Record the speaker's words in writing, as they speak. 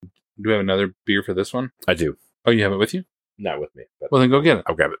Do we have another beer for this one? I do. Oh, you have it with you? Not with me. But Well, then go get it.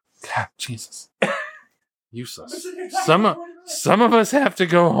 I'll grab it. God, Jesus. Useless. Some of us have to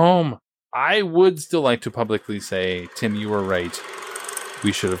go home. I would still like to publicly say, Tim, you were right.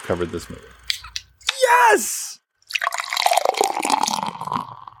 We should have covered this movie. Yes!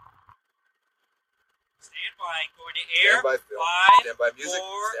 Stand by. Going to air. Stand by, Phil. 5, Stand by music.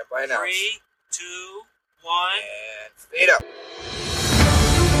 4, Stand by announce. 3, 2, 1. And fade up.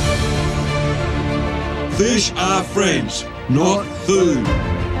 Fish are friends, not food.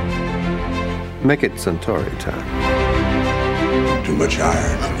 Make it Centauri time. Too much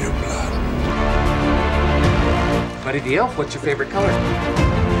iron in your blood. Buddy the Elf, what's your favorite color?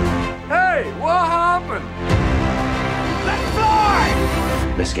 Hey, what happened? Let's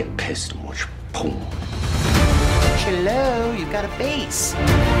fly! Let's get pissed and watch porn. Hello, you've got a base.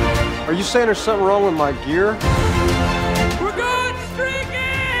 Are you saying there's something wrong with my gear? We're going streaking!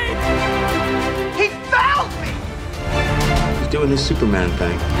 He found me! He's doing his Superman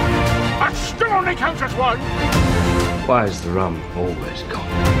thing. I still only counts as one! Why is the rum always gone?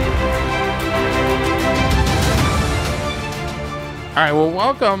 All right, well,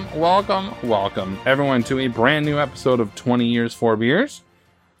 welcome, everyone, to a brand new episode of 20 Years, 4 Beers.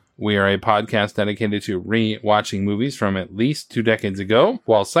 We are a podcast dedicated to re-watching movies from at least 2 decades ago,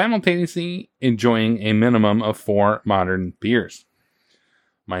 while simultaneously enjoying a minimum of 4 modern beers.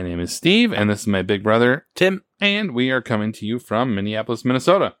 My name is Steve, and this is my big brother, Tim. and we are coming to you from Minneapolis,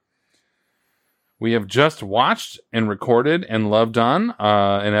 Minnesota. We have just watched and recorded and loved on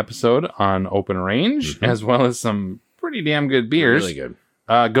an episode on Open Range, as well as some pretty damn good beers. Really good.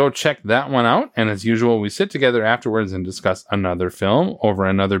 Go check that one out. And as usual, we sit together afterwards and discuss another film over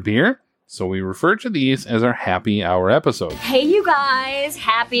another beer. So we refer to these as our happy hour episodes. Hey, you guys.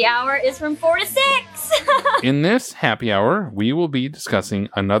 Happy hour is from 4 to 6. In this happy hour, we will be discussing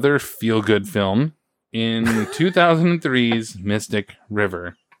another feel-good film in 2003's Mystic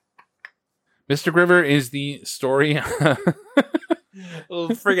River. Mystic River is the story...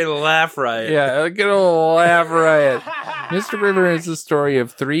 Little friggin' laugh riot. Yeah, get a little laugh riot. Mr. River is the story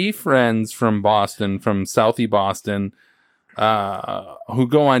of 3 friends from Boston, from Southie Boston, who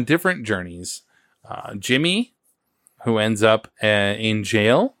go on different journeys. Jimmy, who ends up in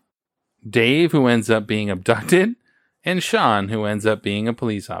jail. Dave, who ends up being abducted. And Sean, who ends up being a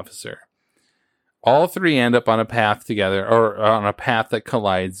police officer. All 3 end up on a path together, or on a path that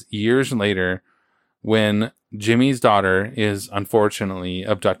collides years later when Jimmy's daughter is unfortunately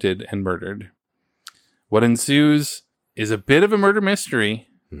abducted and murdered. What ensues is a bit of a murder mystery,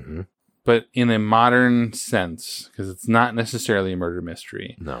 but in a modern sense, because it's not necessarily a murder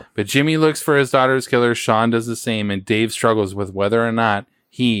mystery. No. But Jimmy looks for his daughter's killer, Sean does the same, and Dave struggles with whether or not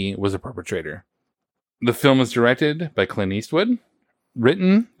he was a perpetrator. The film is directed by Clint Eastwood,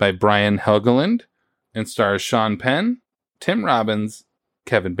 written by Brian Helgeland, and stars Sean Penn, Tim Robbins,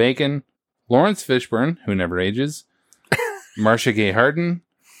 Kevin Bacon, Lawrence Fishburne, who never ages, Marcia Gay Harden,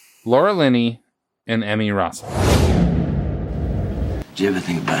 Laura Linney, and Emmy Rossum. Do you ever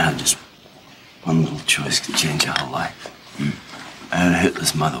think about how just one little choice could change your whole life? I had a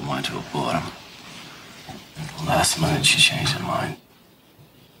Hitler's mother wanted to abort him. And the last minute she changed her mind.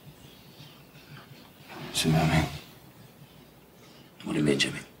 See what I mean? What do you mean,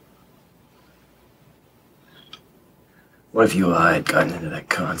 Jimmy? What if you or I had gotten into that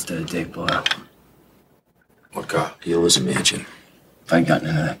car instead of Dave Boyle? What car? He was a mansion. If I'd gotten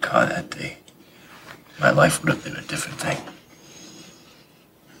into that car that day, my life would have been a different thing.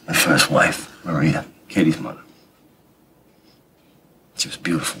 My first wife, Maria, Katie's mother. She was a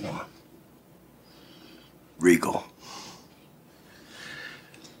beautiful woman. Regal.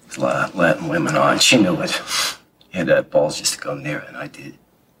 There's a lot of Latin women on. She knew it. He had to have balls just to go near it, and I did.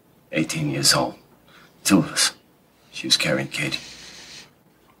 18 years old. 2 of us. She was carrying Katie.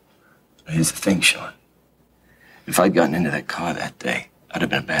 But here's the thing, Sean. If I'd gotten into that car that day, I'd have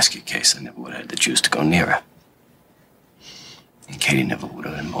been a basket case. I never would have had the juice to go near her. And Katie never would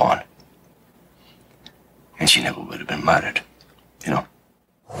have been born. And she never would have been murdered. You know?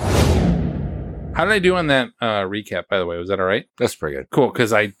 How did I do on that recap, by the way? Was that all right? That's pretty good. Cool,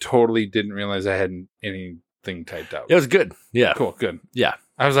 because I totally didn't realize I hadn't anything typed out. It was good. Yeah. Cool, good. Yeah.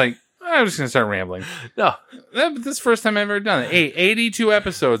 I was like, I'm just going to start rambling. No. This is the first time I've ever done it. 82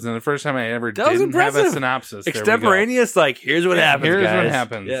 episodes, and the first time I ever That was didn't have a impressive. synopsis. There we go. Extemporaneous, like, here's what happens, Here's guys. what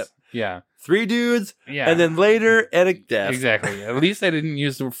happens. Yep. Yeah. 3 dudes, Yeah. and then later, Edic death. Exactly. At least I didn't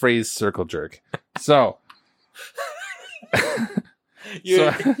use the phrase circle jerk. So,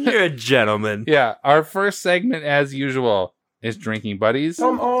 You're a gentleman. yeah, our first segment, as usual, is Drinking Buddies.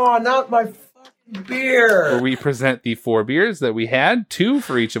 Come on, not my fucking Beer. where we present the 4 beers that we had, 2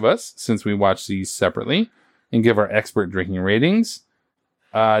 for each of us, since we watched these separately, and give our expert drinking ratings.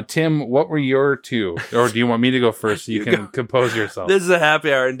 Tim, what were your 2? Or do you want me to go first so you can compose yourself? This is a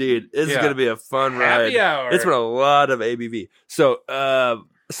happy hour indeed. This is Yeah. going to be a fun ride. Happy hour. It's been a lot of ABV. So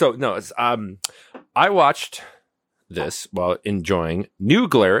no, it's I watched this while enjoying New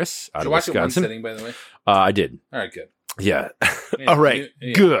Glarus out Did of you watch it one Wisconsin. sitting, by the way? I did. All right, good. Yeah. Yeah, All right.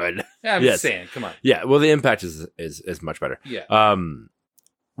 yeah. Good. Yeah, I'm Yes. just saying. Come on. Yeah. Well, the impact is much better. Yeah.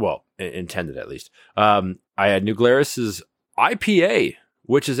 Well, intended at least. I had New Glarus's IPA,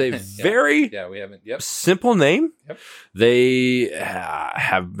 which is a very Yeah, we haven't. Yep. simple name. Yep. They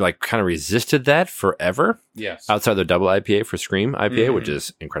have like kind of resisted that forever Yes. outside their double IPA for Scream IPA, which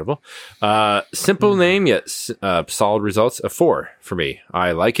is incredible. Simple name, yet solid results. A 4 for me.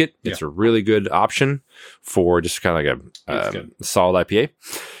 I like it. It's a really good option for just kind of like a solid IPA.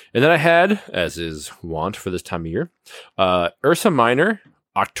 And then I had, as is wont for this time of year, Ursa Minor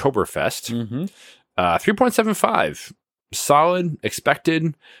Oktoberfest, 3.75. Solid,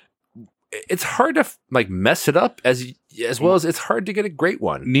 expected. It's hard to like mess it up as well as it's hard to get a great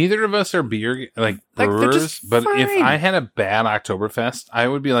one. Neither of us are beer they're brewers, just but if fine. I had a bad Oktoberfest, I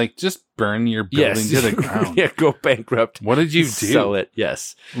would be like, just burn your building to the ground. Yeah, go bankrupt. What did you do? Sell it.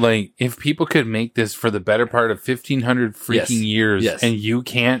 Yes. Like, if people could make this for the better part of 1,500 freaking Yes. years, Yes. and you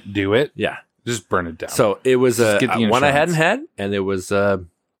can't do it, Yeah. just burn it down. So it was Just get the one I insurance. hadn't had, and it was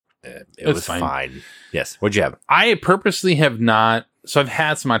It's fine. Yes. What'd you have? I purposely have not. So I've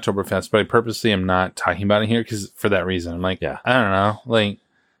had some Oktoberfest, but I purposely am not talking about it here because for that reason, I'm like, Yeah. I don't know. Like,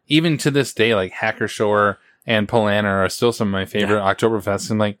 even to this day, like Hackershore and Polaner are still some of my favorite Oktoberfests,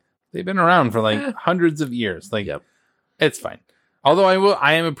 and like they've been around for like hundreds of years. Like, it's fine. Although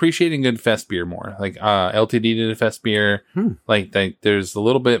I am appreciating good fest beer more. Like LTD did a fest beer. Like there's a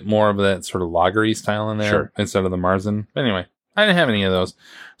little bit more of that sort of lagery style in there instead of the Marzen. But anyway, I didn't have any of those.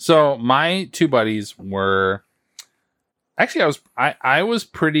 So my 2 buddies were actually I was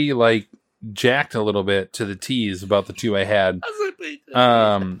pretty like jacked a little bit to the tease about the 2 I had.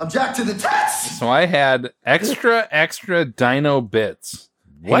 I'm jacked to the tits. So I had extra Dino Bits.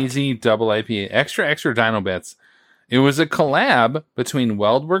 What? Hazy double IPA. Extra Dino Bits. It was a collab between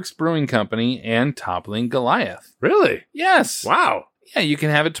Weldworks Brewing Company and Toppling Goliath. Really? Yes. Wow. Yeah, you can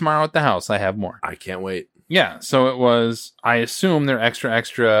have it tomorrow at the house. I have more. I can't wait. Yeah, so it was, I assume they're extra,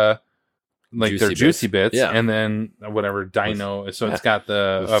 like Juicy they're juicy bits, Yeah. and then whatever Dino. So it's got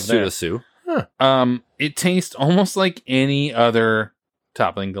the With of there. Sue. It tastes almost like any other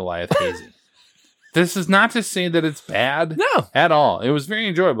Toppling Goliath hazy. This is not to say that it's bad, No. at all. It was very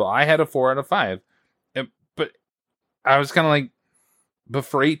enjoyable. I had a 4 out of 5, but I was kind of like, but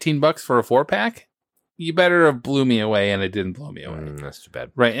for $18 for a 4-pack, you better have blew me away, and it didn't blow me away. That's too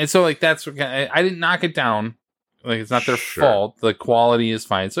bad. Right. And so like that's what I didn't knock it down. Like it's not their Sure. fault. The quality is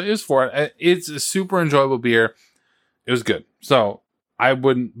fine. So it was 4. It's a super enjoyable beer. It was good. So I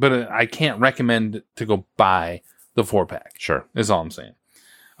wouldn't, but I can't recommend to go buy the 4-pack. Sure. Is all I'm saying.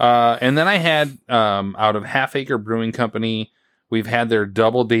 And then I had out of Half Acre Brewing Company, we've had their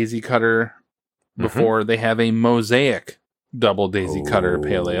double daisy cutter before. They have a Mosaic double daisy cutter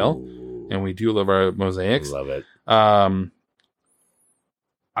pale ale. And we do love our mosaics. Love it. Of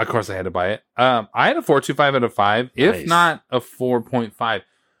course, I had to buy it. I had a 4.25 out of 5, if Nice. not a 4.5.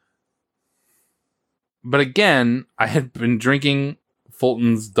 But again, I had been drinking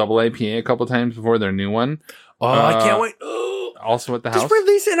Fulton's double IPA a couple times before their new one. Oh, I can't wait. Also at the house. Just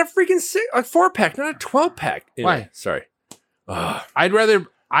release it in a freaking 4-pack, not a 12-pack. Why? Sorry. I'd rather.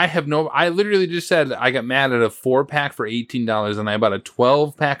 I literally just said I got mad at a 4-pack for $18, and I bought a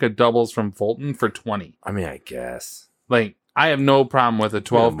 12-pack of doubles from Fulton for $20. I mean, I guess. Like, I have no problem with a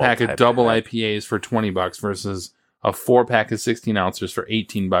 12-pack of multi-pack. double IPAs for $20 versus a 4-pack of 16 ounces for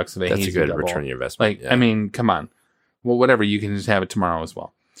 $18 of a That's a hazy good double. return on your investment. Like, Yeah. I mean, come on. Well, whatever. You can just have it tomorrow as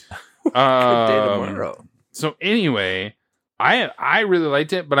well. Good day tomorrow. So anyway, I really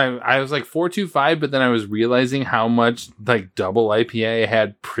liked it, but I was like 4.25, but then I was realizing how much like double IPA I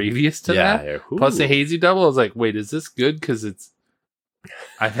had previous to that. Yeah. Plus the hazy double. I was like, wait, is this good? Because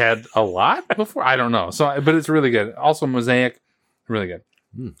I've had a lot before. I don't know. But it's really good. Also Mosaic, really good.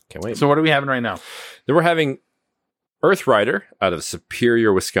 Can't wait. So what are we having right now? Then we're having Earth Rider out of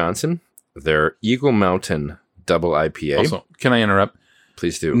Superior, Wisconsin. Their Eagle Mountain double IPA. Also, can I interrupt?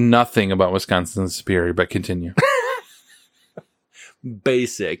 Please do. Nothing about Wisconsin's Superior, but continue.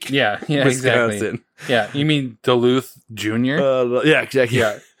 Basic. Yeah, exactly. Wisconsin. Yeah, you mean Duluth Junior? Yeah, exactly.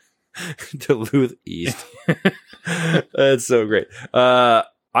 Yeah. Duluth East. That's so great. I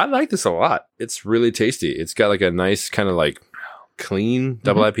like this a lot. It's really tasty. It's got like a nice kind of like clean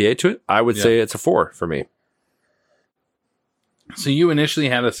double IPA to it, I would say it's a 4 for me. So you initially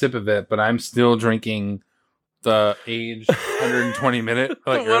had a sip of it, but I'm still drinking the aged 120 minute.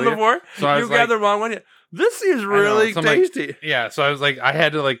 Like one before? So I you was got like, the wrong one. This seems really So I'm like, tasty. so I was like, I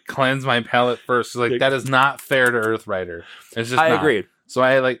had to like cleanse my palate first. Like that is not fair to Earth Rider. It's just I not. agreed. So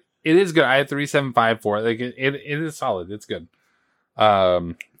I like it is good. I had 3.75 for it. Like it is solid. It's good.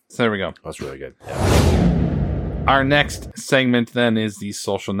 So there we go. That's really good. Yeah. Our next segment then is the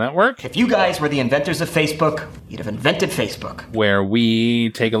social network, If you guys were the inventors of Facebook, you'd have invented Facebook. where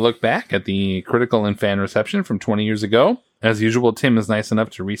we take a look back at the critical and fan reception from 20 years ago. As usual, Tim is nice enough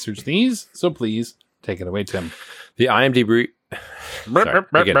to research these, so please take it away, Tim. The IMDb. Sorry,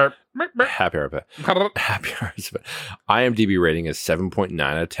 again, happy hour. Wow. Happy hours. IMDb rating is 7.9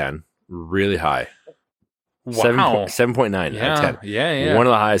 out of 10. Really high. 7.9 out of 10. Yeah. One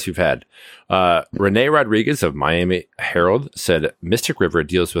of the highest we've had. Renee Rodriguez of Miami Herald said Mystic River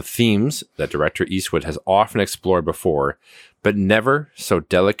deals with themes that director Eastwood has often explored before, but never so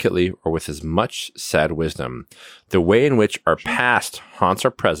delicately or with as much sad wisdom. The way in which our past haunts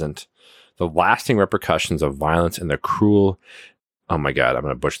our present, the lasting repercussions of violence, and the cruel, oh my God, I'm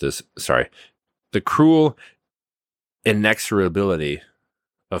going to butcher this. Sorry. The cruel inexorability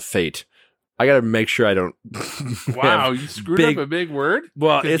of fate. I got to make sure I don't. Wow, you screwed up a big word?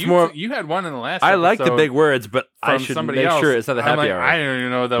 Well, it's more. You had one in the last I like the episode big words, but I from should somebody make else. sure it's not the I'm happy like, hour. I don't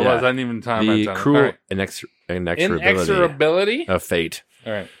even know what that Yeah. was. I didn't even time The on it. cruel All right. inexorability Inexorability? of fate.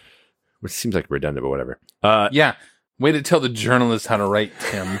 All right. Which seems like redundant, but whatever. Yeah. Way to tell the journalist how to write,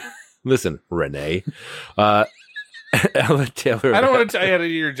 Tim. Listen, Renee. Ella Taylor. I don't want to tell you how to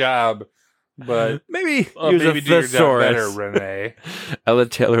do your job, but maybe maybe use do a your job thesaurus. better, Renee. Ella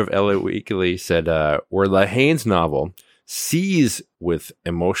Taylor of LA Weekly said, where Lahane's novel sees with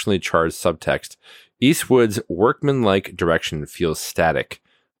emotionally charged subtext, Eastwood's workmanlike direction feels static,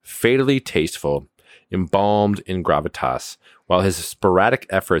 fatally tasteful, embalmed in gravitas, while his sporadic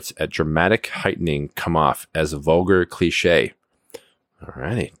efforts at dramatic heightening come off as vulgar cliche.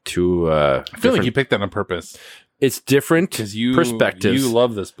 Alrighty, I feel like you picked that on purpose. It's different Because perspectives. you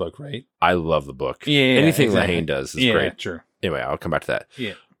love this book, right? I love the book. Yeah, anything exactly. Lahane does is great. Sure. Anyway, I'll come back to that.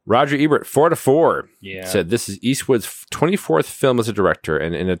 Yeah. Roger Ebert, 4-4, Yeah. said this is Eastwood's 24th film as a director,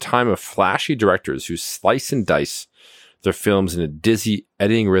 and in a time of flashy directors who slice and dice their films in a dizzy,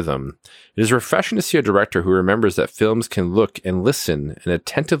 eddying rhythm, it is refreshing to see a director who remembers that films can look and listen and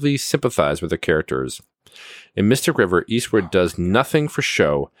attentively sympathize with their characters. In Mystic River, Eastwood does nothing for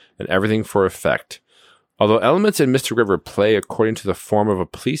show and everything for effect. Although elements in Mystic River play according to the form of a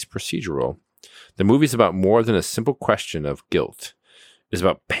police procedural, the movie is about more than a simple question of guilt. It is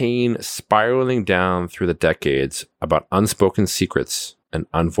about pain spiraling down through the decades, about unspoken secrets and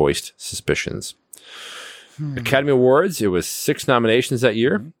unvoiced suspicions. Academy Awards, it was 6 nominations that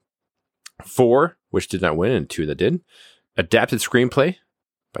year. 4, which did not win, and 2 that did. Adapted Screenplay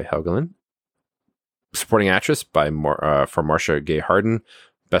by Helgelin. Supporting Actress by for Marcia Gay Harden.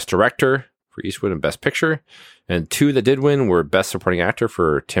 Best Director for Eastwood and Best Picture. And 2 that did win were Best Supporting Actor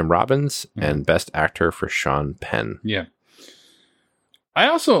for Tim Robbins and Best Actor for Sean Penn. Yeah. I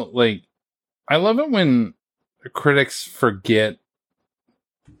also I love it when critics forget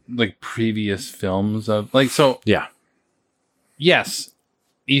previous films of Yeah. Yes,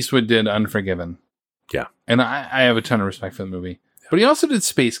 Eastwood did Unforgiven. Yeah. And I have a ton of respect for the movie. But he also did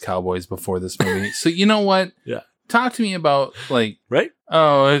Space Cowboys before this movie. So you know what? Yeah. Talk to me about right?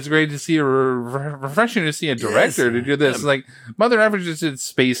 Oh, it's great to see refreshing to see a director to do this. Mother Effer just did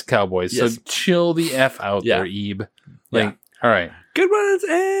Space Cowboys. Yes. So chill the F out there, Ebe. All right. Good ones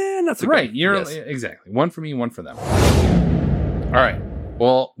and not so good. Right. You're Yes. exactly. One for me, one for them. All right.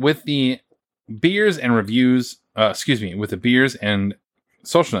 Well, with the beers and reviews, with the beers and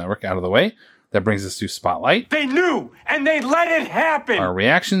social network out of the way, that brings us to Spotlight. They knew, and they let it happen. Our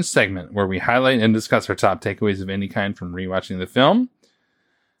reaction segment, where we highlight and discuss our top takeaways of any kind from rewatching the film.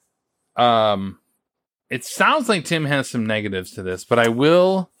 It sounds like Tim has some negatives to this, but I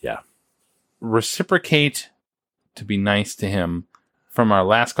will reciprocate to be nice to him from our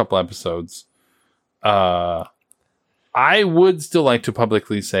last couple episodes. I would still like to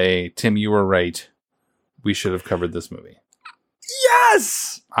publicly say, Tim, you were right. We should have covered this movie.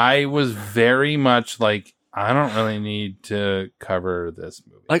 Yes! I was very much I don't really need to cover this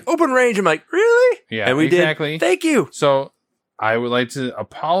movie. Open range, I'm like, really? Yeah, and we exactly. did. Thank you. So I would like to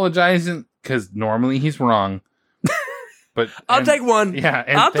apologize because normally he's wrong. But I'll take one. Yeah,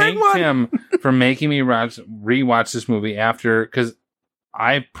 and I'll thank take one. Tim for making me rewatch this movie after, because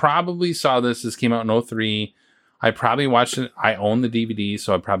I probably saw this came out in 2003. I probably watched it. I own the DVD,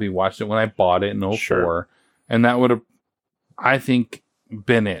 so I probably watched it when I bought it in 2004. Sure. And that would have, I think,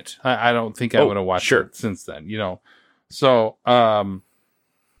 been it. I don't think I would have watched it since then, you know. So,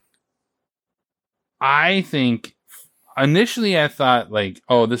 I think initially I thought like,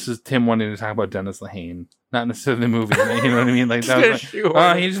 oh, this is Tim wanting to talk about Dennis Lehane, not necessarily the movie. You know what I mean? Like, that was like,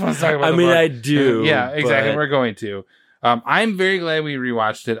 Sure. He just wants to talk about. I mean, I do. Yeah, exactly. but- We're going to. I'm very glad we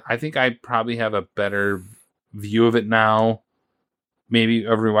rewatched it. I think I probably have a better view of it now, maybe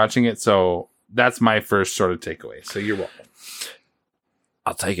of rewatching it. So that's my first sort of takeaway. So you're welcome.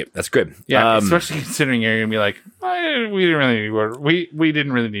 I'll take it. That's good. Yeah, especially considering you're gonna be like, we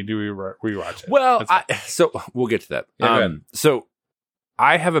didn't really need to rewatch it. Well, so we'll get to that. Yeah, go ahead. So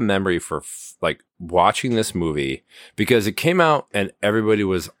I have a memory for like watching this movie because it came out and everybody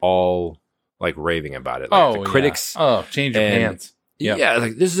was all like raving about it. Like the critics. Yeah. Oh, change your pants. Yep. Yeah,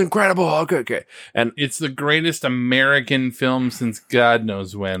 like this is incredible. Okay. And it's the greatest American film since God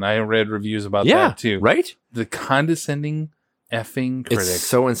knows when. I read reviews about that too. Right? The condescending effing critics. It's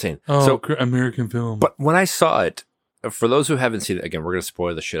so insane. Oh, so American film. But when I saw it, for those who haven't seen it, again, we're going to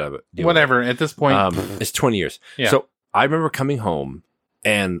spoil the shit out of it. Whatever. At this point, it's 20 years. Yeah. So I remember coming home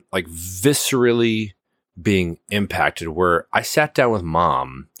and like viscerally being impacted where I sat down with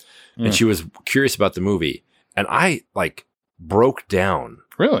Mom and she was curious about the movie and I like broke down.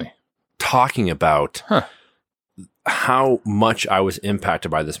 Really? Talking about how much I was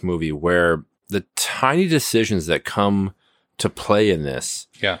impacted by this movie, where the tiny decisions that come to play in this,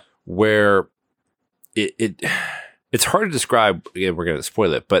 where it's hard to describe. Again, we're going to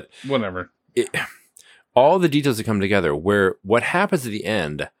spoil it, but whatever. All the details that come together, where what happens at the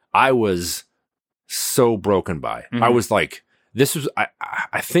end, I was so broken by. I was like, this was.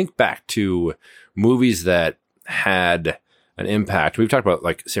 I think back to movies that had an impact. We've talked about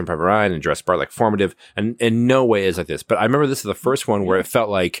like Saving Private Ryan and Jurassic Park, like formative, and in no way is like this. But I remember this is the first one where it felt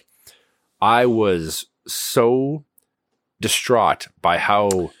like I was so distraught by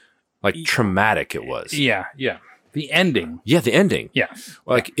how like traumatic it was. Yeah. The ending. Yeah, the ending. Yeah.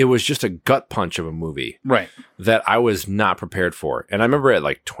 Like it was just a gut punch of a movie. Right. That I was not prepared for. And I remember at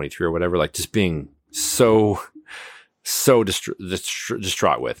like 23 or whatever, like just being so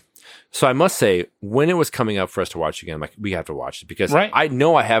distraught with. So I must say, when it was coming up for us to watch again, I'm like, we have to watch it because I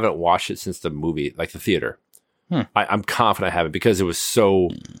know I haven't watched it since the movie, like the theater. I'm confident I haven't because it was so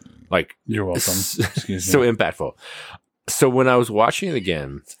like, you're welcome. Excuse so me. impactful. So when I was watching it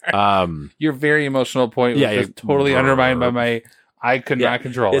again, your very emotional point was just totally undermined by my. I could not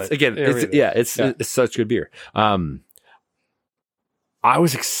control it. Again, it's such good beer. I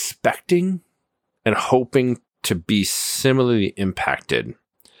was expecting and hoping to be similarly impacted,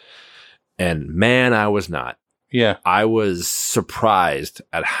 and man, I was not. Yeah, I was surprised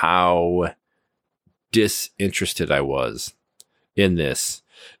at how disinterested I was in this.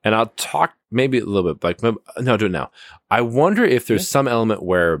 And I'll talk maybe a little bit, like, no, do it now. I wonder if there's some element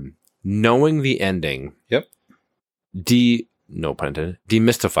where knowing the ending, no pun intended,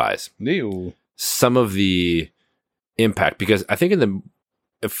 demystifies some of the impact. Because I think in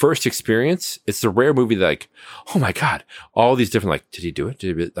the first experience, it's the rare movie that like, oh my God, all these different, like, did he do it?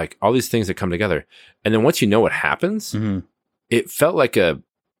 Did he, like all these things that come together. And then once you know what happens, it felt like a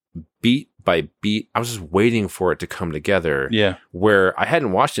beat by beat. I was just waiting for it to come together. Yeah. Where I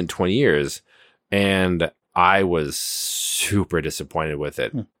hadn't watched it in 20 years and I was super disappointed with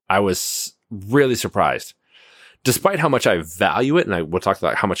it. I was really surprised. Despite how much I value it, and I will talk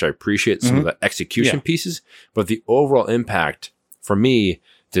about how much I appreciate some of the execution pieces, but the overall impact for me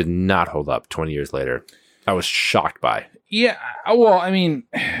did not hold up 20 years later. I was shocked by. Yeah. Well, I mean,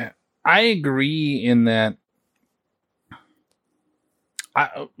 I agree in that.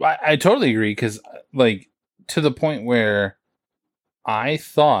 I totally agree because, like, to the point where I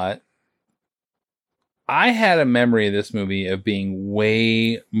thought I had a memory of this movie of being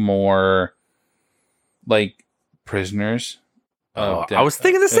way more like Prisoners. I was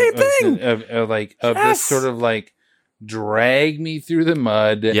thinking the same thing. Of this sort of like drag me through the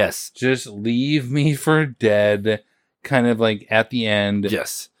mud. Yes. Just leave me for dead. Kind of like at the end.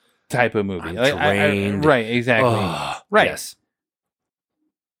 Yes. Type of movie. Drained. Right. Exactly. Right. Yes.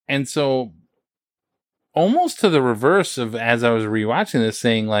 And so almost to the reverse of as I was rewatching this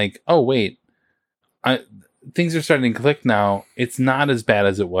saying like, oh, wait, things are starting to click now. It's not as bad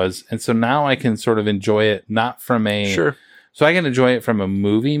as it was. And so now I can sort of enjoy it, not from a, so I can enjoy it from a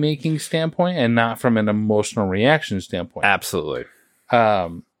movie making standpoint and not from an emotional reaction standpoint. Absolutely.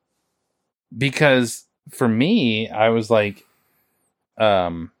 Because for me, I was like,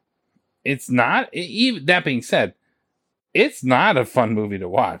 it's not, even that being said, it's not a fun movie to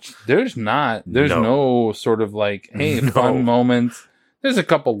watch. There's no sort of like, hey, fun moments. There's a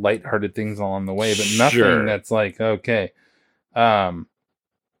couple lighthearted things along the way, but nothing that's like, okay. But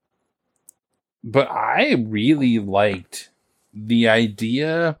I really liked the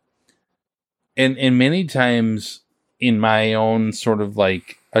idea, and many times in my own sort of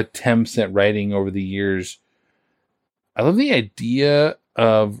like attempts at writing over the years, I love the idea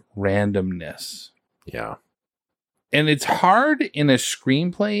of randomness. Yeah. And it's hard in a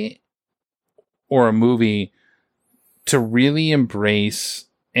screenplay or a movie to really embrace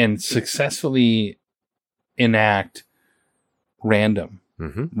and successfully enact random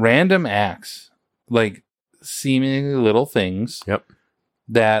acts, like seemingly little things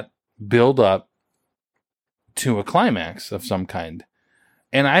that build up to a climax of some kind.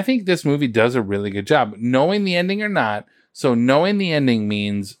 And I think this movie does a really good job, knowing the ending or not. So knowing the ending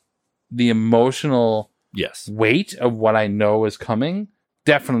means the emotional weight of what I know is coming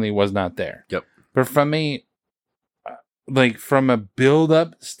definitely was not there. Yep. But from a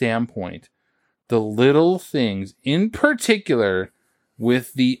build-up standpoint, the little things, in particular,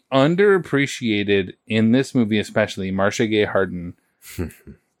 with the underappreciated in this movie, especially Marcia Gay Harden,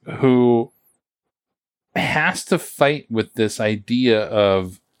 who has to fight with this idea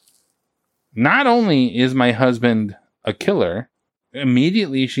of not only is my husband a killer,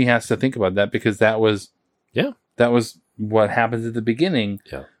 immediately she has to think about that because that was what happens at the beginning.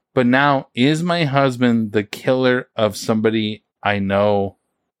 Yeah. But now, is my husband the killer of somebody I know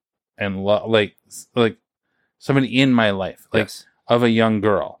and like somebody in my life, like of a young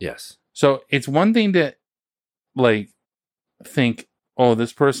girl? Yes. So it's one thing to like think, oh,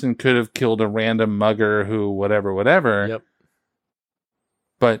 this person could have killed a random mugger who whatever. Yep.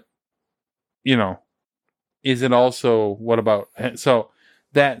 But, you know, is it also, what about, so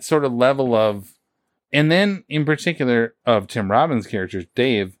that sort of level of, and then in particular of Tim Robbins' character,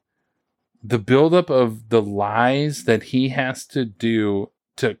 Dave, the buildup of the lies that he has to do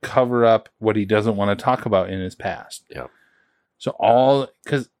to cover up what he doesn't want to talk about in his past. Yeah. So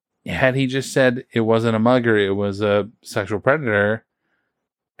because had he just said it wasn't a mugger, it was a sexual predator,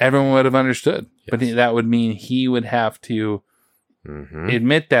 everyone would have understood. Yes. But that would mean he would have to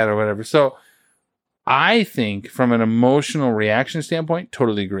admit that or whatever. So I think from an emotional reaction standpoint,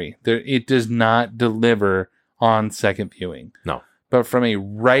 totally agree. It does not deliver on second viewing. No. But from a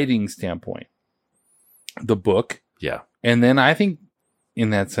writing standpoint, the book. Yeah. And then I think in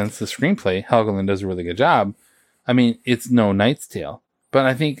that sense, the screenplay, Helgeland does a really good job. I mean, it's no Knight's Tale, but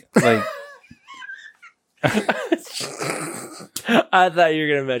I think like I thought you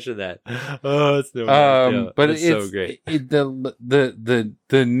were gonna mention that. Oh, it's no Knight's Tale. But it's so great.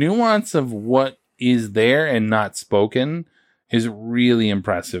 The nuance of what is there and not spoken is really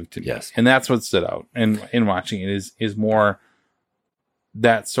impressive to me. Yes. And that's what stood out in watching it is more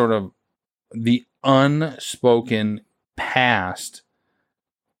that sort of the unspoken past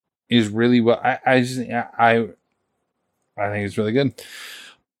is really what I think it's really good.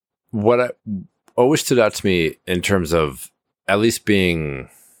 What always stood out to me in terms of at least being,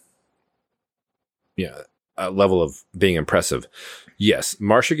 a level of being impressive. Yes,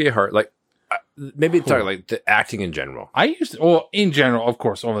 Marcia Gay Harden, like maybe talk like the acting in general. In general, of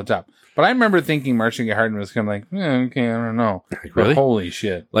course, all the time. But I remember thinking Marcia Gay Harden was kind of like, okay, I don't know. Like, really? But holy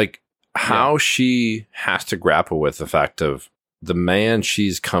shit. Like how she has to grapple with the fact of the man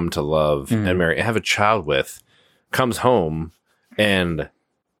she's come to love and marry and have a child with comes home and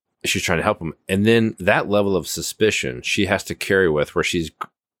she's trying to help him. And then that level of suspicion she has to carry with where she's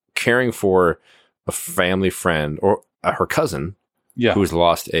caring for a family friend or her cousin who's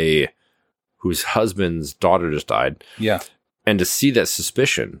lost whose husband's daughter just died. Yeah. And to see that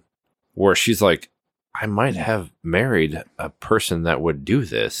suspicion where she's like, I might have married a person that would do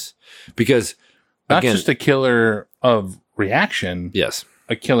this because not just a killer of reaction. Yes.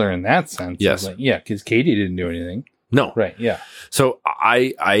 A killer in that sense. Yes. Like, yeah. Cause Katie didn't do anything. No. Right. Yeah. So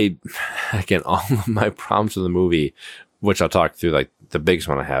I again, all of my problems with the movie, which I'll talk through like the biggest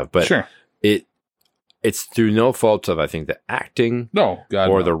one I have, but sure. It's through no fault of, I think, the acting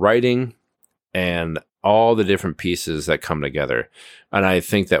the writing and all the different pieces that come together. And I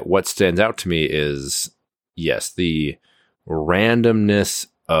think that what stands out to me is, yes, the randomness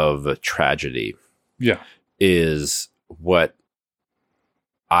of tragedy is what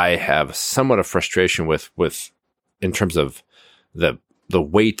I have somewhat of frustration with in terms of the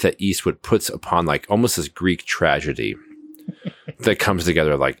weight that Eastwood puts upon like almost this Greek tragedy that comes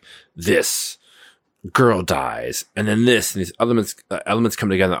together like this girl dies and then this and these elements come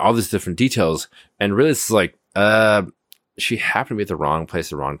together, all these different details, and really it's like she happened to be at the wrong place at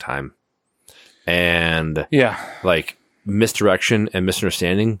the wrong time, and like misdirection and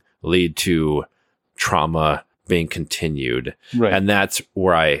misunderstanding lead to trauma being continued, right? And that's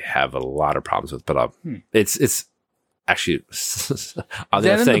where I have a lot of problems with. But it's actually, Is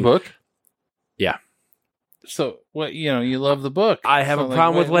that in the book? Yeah. So what? You love the book. I have So, a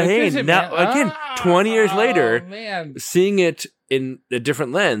problem with what is Lahane. it, Now, man? again, 20 years later, man. seeing it in a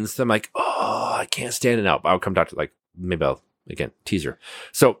different lens, I'm like, oh, I can't stand it now. I'll come back to like, maybe I'll, again, teaser.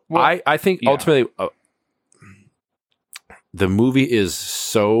 So I think ultimately the movie is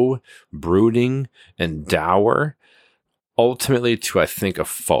so brooding and dour, ultimately to, I think, a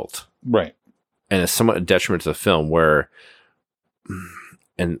fault. Right. And it's somewhat a detriment to the film where,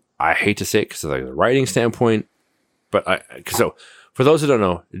 and I hate to say it because of like the writing standpoint, but so for those who don't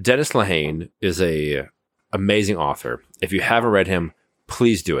know, Dennis Lehane is a amazing author. If you haven't read him,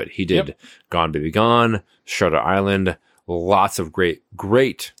 please do it. He did Gone Baby Gone, Shutter Island, lots of great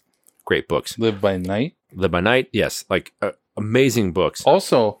books. Live by Night. Live by Night, yes, like amazing books.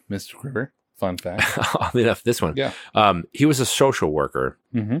 Also, Mr. River. Fun fact. Oddly enough, this one. Yeah. He was a social worker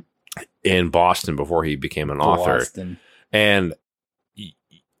in Boston before he became an author. And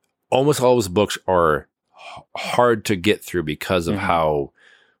almost all his books are hard to get through because of how,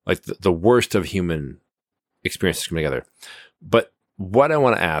 like, the worst of human experiences come together. But what I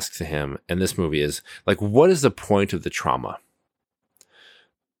want to ask to him in this movie is, like, what is the point of the trauma?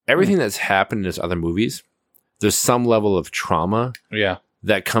 Everything that's happened in his other movies, there's some level of trauma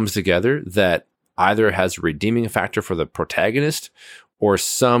that comes together that either has a redeeming factor for the protagonist or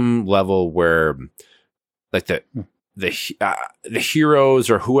some level where, like, the heroes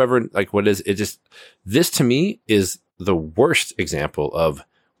or whoever, like, what is it? Just, this to me is the worst example of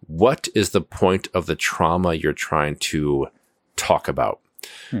what is the point of the trauma you're trying to talk about.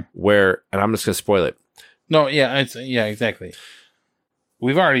 Where, and I'm just going to spoil it. No, exactly.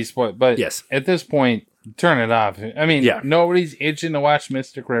 We've already spoiled, but yes, at this point, turn it off. I mean, nobody's itching to watch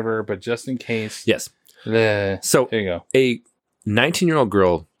Mystic River, but just in case. Yes. So there you go. A 19-year-old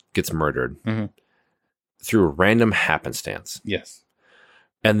girl gets murdered through random happenstance. Yes.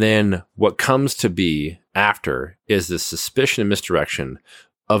 And then what comes to be after is the suspicion and misdirection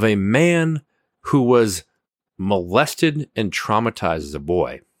of a man who was molested and traumatized as a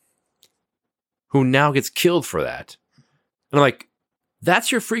boy, who now gets killed for that. And I'm like,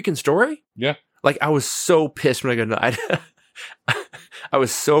 that's your freaking story? Yeah. Like, I was so pissed when I got denied. I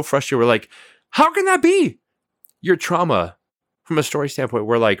was so frustrated. We're like, how can that be your trauma from a story standpoint?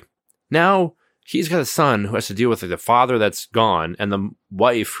 Where, like, now he's got a son who has to deal with, like, the father that's gone and the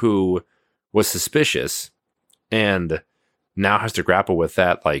wife who was suspicious and now has to grapple with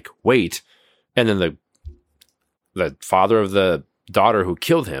that, like, weight. And then the father of the daughter who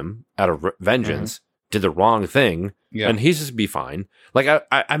killed him out of vengeance did the wrong thing. Yeah. And he's just be fine. Like,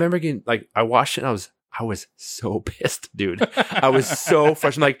 I remember getting, like, I watched it and I was so pissed, dude. I was so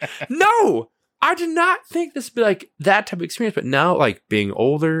frustrated. I'm like, no, I did not think this would be like that type of experience. But now, like, being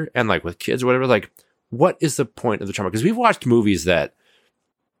older and, like, with kids or whatever, like, what is the point of the trauma? Because we've watched movies that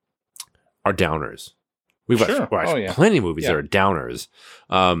are downers. We've watched plenty of movies that are downers.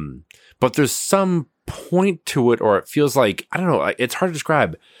 But there's some point to it, or it feels like, I don't know, it's hard to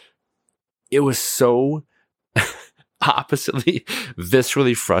describe. It was so oppositely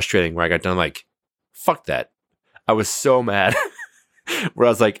viscerally frustrating where I got done like, fuck that. I was so mad where I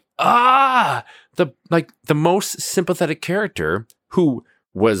was like, the most sympathetic character who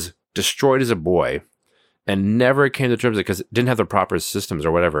was destroyed as a boy and never came to terms with it because it didn't have the proper systems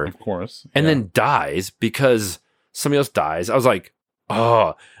or whatever. Of course. And then dies because somebody else dies. I was like,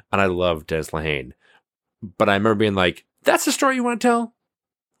 oh, and I love Dennis Lehane. But I remember being like, that's the story you want to tell?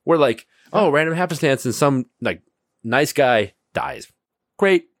 Where, like, oh, random happenstance and some, like, nice guy dies.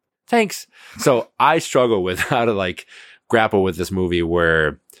 Great. Thanks. So I struggle with how to, like, grapple with this movie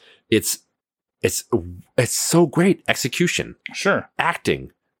where it's so great. Execution. Sure.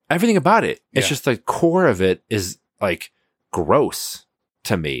 Acting. Everything about it. It's just the core of it is, like, gross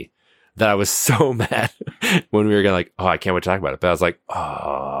to me that I was so mad when we were going like, oh, I can't wait to talk about it. But I was like,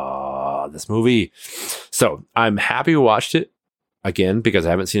 oh, this movie. So I'm happy we watched it again because I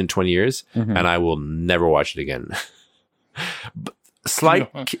haven't seen it in 20 years and I will never watch it again.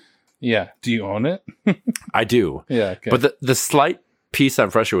 Do you own it? I do. Yeah. Okay. But the slight piece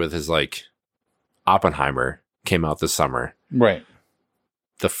I'm frustrated with is, like, Oppenheimer came out this summer. Right.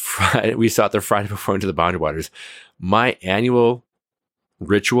 We saw it the Friday before Into the Boundary Waters. My annual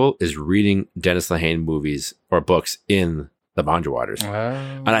ritual is reading Dennis Lehane movies or books in the Boundary Waters.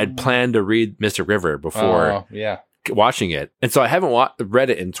 And I'd planned to read Mystic River before watching it. And so I haven't read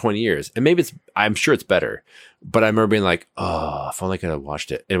it in 20 years. And maybe I'm sure it's better. But I remember being like, oh, if only I could have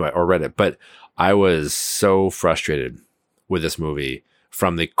watched it anyway or read it. But I was so frustrated with this movie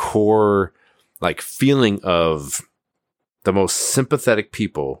from the core, like, feeling of the most sympathetic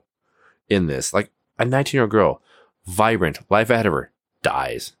people in this. Like, a 19-year-old girl vibrant, life ahead of her,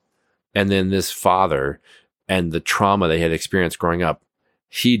 dies. And then this father and the trauma they had experienced growing up,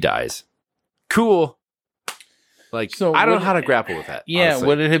 he dies. Cool. Like, So I don't know would- how to grapple with that. Yeah, honestly.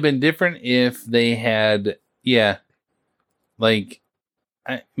 would it have been different if they had, like,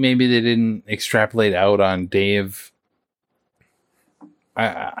 maybe they didn't extrapolate out on Dave?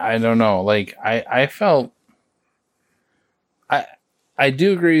 I don't know. Like, I felt, I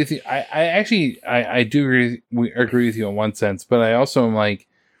do agree with you. I do agree with you in one sense, but I also am like,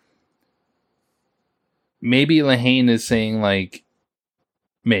 maybe Lehane is saying, like,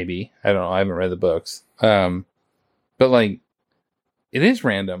 maybe, I don't know, I haven't read the books. But like, it is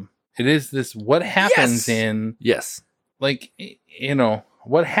random. It is this, what happens in, Yes. like, you know,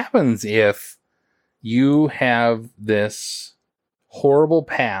 what happens if you have this horrible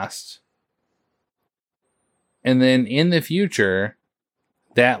past and then in the future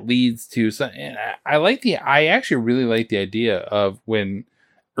that leads to some, and I actually really like the idea of when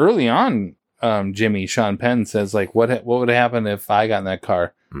early on, Sean Penn says, like, what would happen if I got in that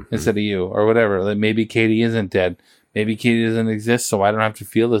car instead of you, or whatever? Like, maybe Katie isn't dead. Maybe Katie doesn't exist, so I don't have to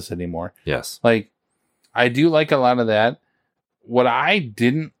feel this anymore. Yes. Like, I do like a lot of that. What I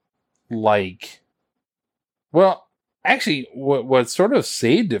didn't like, well, actually, what sort of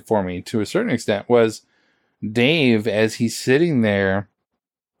saved it for me to a certain extent was Dave, as he's sitting there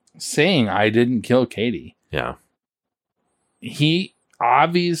saying, I didn't kill Katie. Yeah. He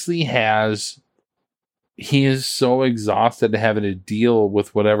obviously he is so exhausted to having to deal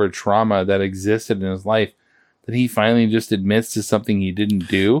with whatever trauma that existed in his life that he finally just admits to something he didn't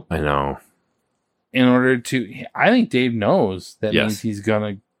do. I know. In order to, I think Dave knows that Yes. means he's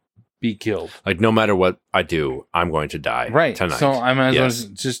gonna be killed. Like, no matter what I do, I'm going to die Right. tonight. So I might as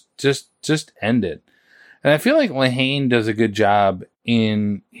Yes. well just end it. And I feel like Lehane does a good job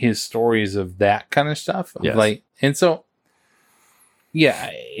in his stories of that kind of stuff. Of Yes. Like, and so,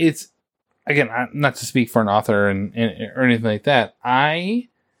 yeah, it's, again, not to speak for an author or anything like that. I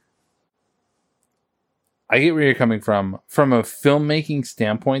get where you're coming from. From a filmmaking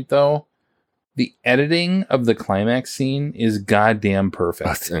standpoint, though, the editing of the climax scene is goddamn perfect.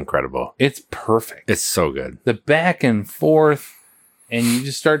 That's incredible. It's perfect. It's so good. The back and forth, and you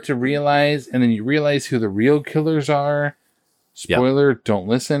just start to realize, and then you realize who the real killers are. Spoiler, don't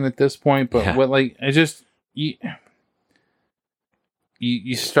listen at this point, but Yeah. what, like, I just, you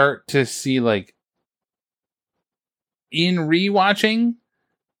start to see, like, in rewatching,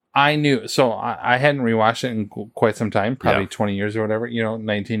 I knew, so I hadn't rewatched it in quite some time, probably 20 years or whatever,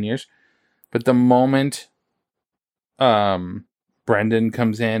 19 years. But the moment Brendan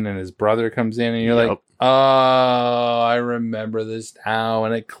comes in and his brother comes in, and you're like, oh, I remember this now,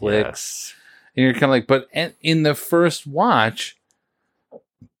 and it clicks. And you're kind of like, but in the first watch,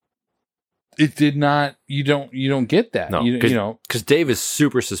 it did not, you don't get that. No, because Dave is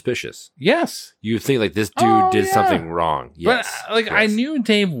super suspicious. Yes. You think, like, this dude did something wrong. Yes. But, like, I knew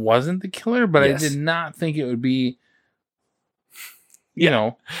Dave wasn't the killer, but Yes. I did not think it would be,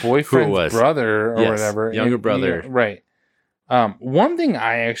 boyfriend's was. brother or Yes, whatever. younger And, brother. right. One thing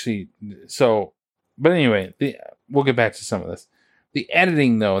I actually, but anyway, we'll get back to some of this. The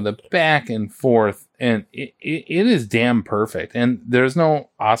editing, though, the back and forth, and it is damn perfect. And there's no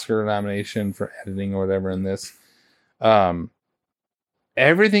Oscar nomination for editing or whatever in this.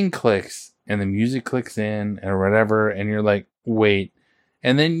 Everything clicks, and the music clicks in, or whatever, and you're like, wait.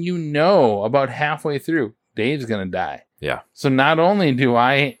 And then about halfway through, Dave's going to die. Yeah. So not only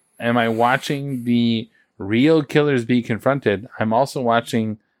am I watching the real killers be confronted, I'm also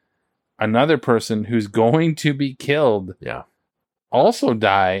watching another person who's going to be killed. Yeah. Also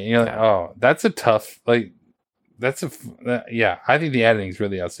die. And you're like, oh, that's a tough, like, I think the editing is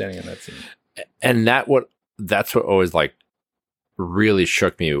really outstanding in that scene. And that's what always, like, really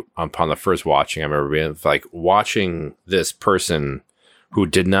shook me upon the first watching. I remember being like, watching this person who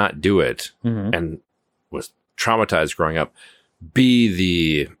did not do it and was traumatized growing up be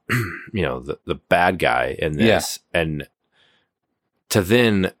the the bad guy in this, and to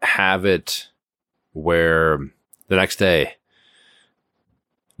then have it where the next day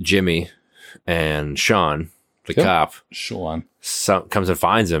Jimmy and Sean, the cop, comes and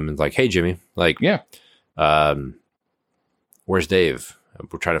finds him and is like, hey Jimmy, like, where's Dave?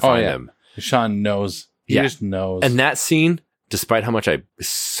 We're trying to find him. Sean knows. He just knows. And that scene, despite how much I was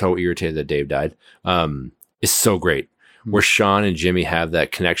so irritated that Dave died, is so great. Where Sean and Jimmy have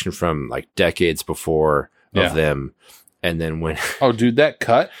that connection from, like, decades before of them. And then when... oh, dude, that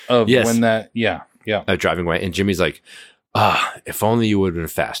cut of when that... Yeah. Driving away. And Jimmy's like, if only you would have been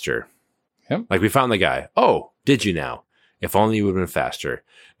faster. Yep. Like, we found the guy. Oh, did you now? If only you would have been faster.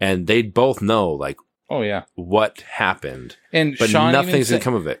 And they both know, like, Oh yeah. what happened, And but Sean nothing's going to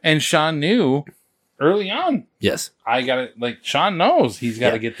come of it. And Sean knew early on. Yes. I got to, like, Sean knows he's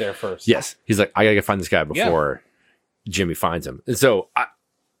got to get there first. Yes. He's like, I got to find this guy before Jimmy finds him. And so I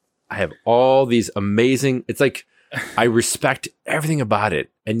have all these amazing, it's like, I respect everything about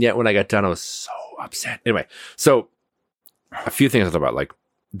it. And yet when I got done, I was so upset. Anyway, so a few things I thought about, like,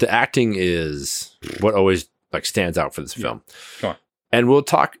 the acting is what always like stands out for this film. Come on. And we'll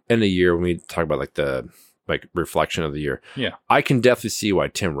talk in a year when we talk about like the reflection of the year. Yeah. I can definitely see why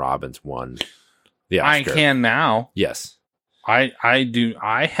Tim Robbins won the Oscar. I can now. Yes. I do.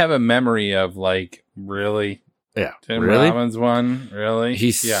 I have a memory of, like, really? Yeah. Tim really? Robbins won? Really?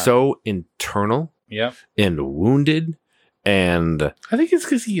 He's so internal Yep. and wounded. And I think it's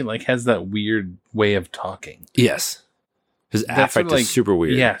because he, like, has that weird way of talking. yes. His affect like, is super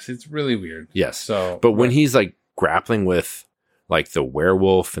weird. Yes, it's really weird. Yes. So, but when he's like grappling with like the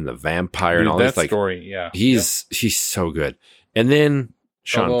werewolf and the vampire and all that this, like, story, yeah, he's so good. And then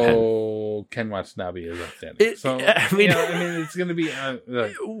Sean Penn. Ken Watanabe is outstanding. I mean, it's going to be,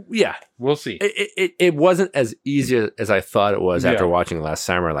 yeah, we'll see. It wasn't as easy as I thought it was after watching Last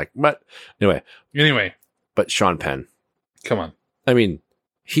Samurai. Like, but anyway, but Sean Penn, come on. I mean,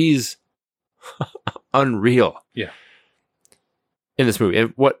 he's unreal. Yeah. In this movie.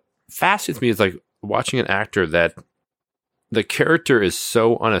 And what fascinates me is like watching an actor that the character is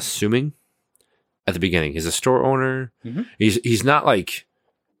so unassuming at the beginning. He's a store owner. Mm-hmm. He's not like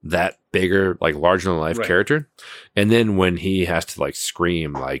that bigger, like larger than life character. And then when he has to like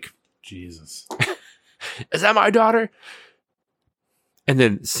scream like, Jesus, is that my daughter? And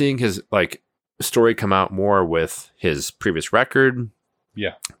then seeing his like story come out more with his previous record.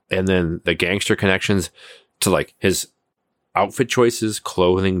 Yeah. And then the gangster connections to like his outfit choices,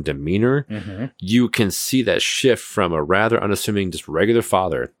 clothing, demeanor, you can see that shift from a rather unassuming, just regular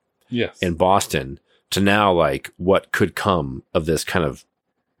father in Boston to now like what could come of this kind of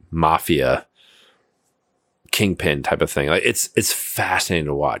mafia kingpin type of thing. Like it's fascinating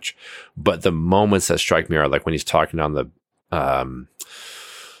to watch. But the moments that strike me are like when he's talking on the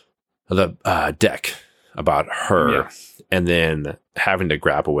deck about her and then having to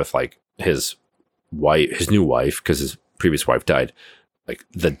grapple with like his new wife, because his previous wife died, like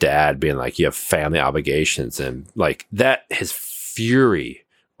the dad being like, you have family obligations, and like that, his fury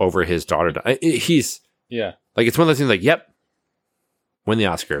over his daughter. He's like, it's one of those things like, yep, win the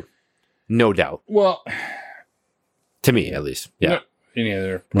Oscar, no doubt. Well, to me at least. Yeah. No, any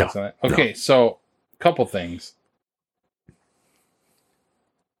other points on that? Okay, so a couple things.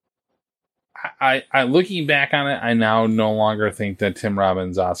 I looking back on it, I now no longer think that Tim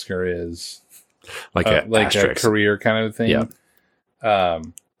Robbins' Oscar is like a career kind of thing. Yeah.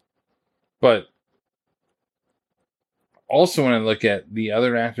 But also when I look at the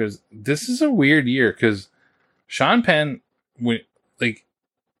other actors, this is a weird year because Sean Penn, it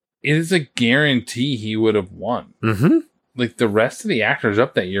is a guarantee he would have won. Mm-hmm. Like the rest of the actors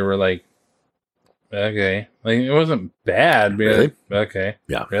up that year were like, okay, like it wasn't bad. But Really? Okay.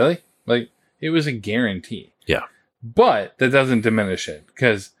 Yeah. Really? Like it was a guarantee. Yeah. But that doesn't diminish it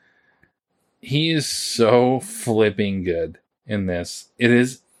because he is so flipping good in this. It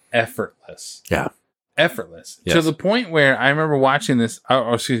is effortless. Yeah. Effortless. Yes. To the point where I remember watching this.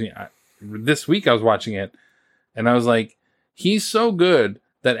 This week I was watching it and I was like, he's so good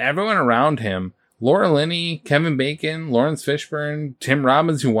that everyone around him, Laura Linney, Kevin Bacon, Lawrence Fishburne, Tim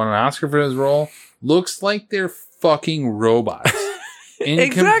Robbins, who won an Oscar for his role, looks like they're fucking robots in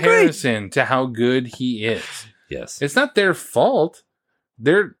comparison to how good he is. Yes. It's not their fault.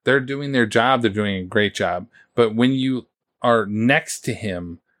 They're doing their job. They're doing a great job. But when you are next to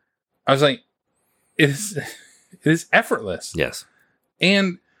him, I was like, it is effortless. Yes.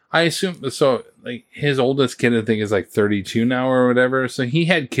 And I assume, so like his oldest kid, I think, is like 32 now or whatever. So he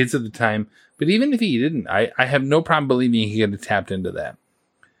had kids at the time. But even if he didn't, I have no problem believing he could have tapped into that.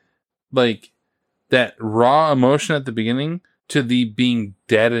 Like that raw emotion at the beginning to the being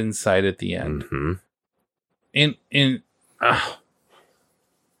dead inside at the end. Mm-hmm.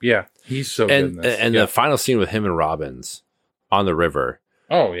 Yeah, he's so good in this. And the final scene with him and Robbins on the river.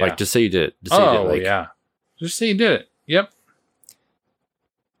 Oh, yeah. Like, just say you did it. Just say you did it. Yep.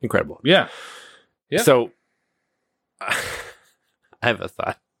 Incredible. Yeah. Yep. So, I have a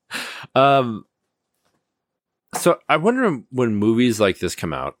thought. So I wonder when movies like this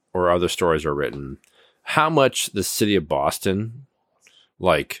come out or other stories are written, how much the city of Boston,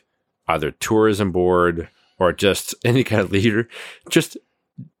 like either tourism board or just any kind of leader, just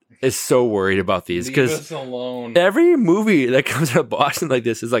is so worried about these Leave because us alone. every movie that comes out of Boston like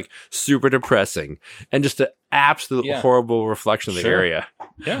this is like super depressing and just an absolute horrible reflection of the area.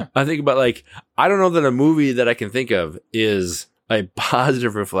 Yeah. I think about like, I don't know that a movie that I can think of is a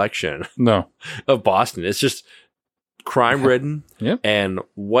positive reflection of Boston. It's just crime ridden and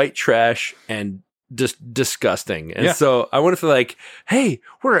white trash and just disgusting. And so I want to feel like, hey,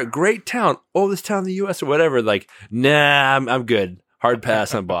 we're a great town, oldest town in the US or whatever. Like, nah, I'm good. Hard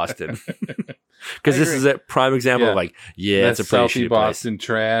pass on Boston. Because this is a prime example of like, it's a pretty shitty Boston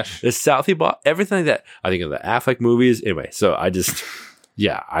trash. It's Southie Boston, everything like that. I think of the Affleck movies. Anyway, so I just,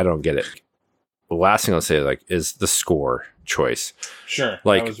 I don't get it. The last thing I'll say like is the score choice. Sure.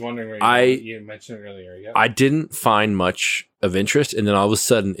 Like, I was wondering where you mentioned it earlier. Yeah. I didn't find much of interest. And then all of a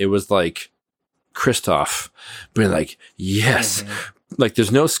sudden it was like Christoph being like, yes. Like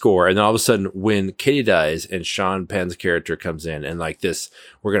there's no score. And then all of a sudden when Katie dies and Sean Penn's character comes in and like this,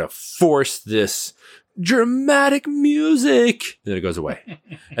 we're going to force this dramatic music. And then it goes away.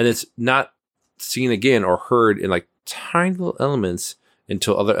 And it's not seen again or heard in like tiny little elements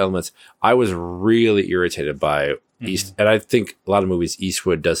until other elements. I was really irritated by East. And I think a lot of movies,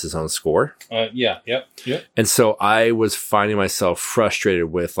 Eastwood does his own score. Yep. And so I was finding myself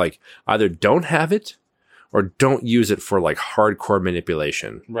frustrated with like either don't have it or don't use it for like hardcore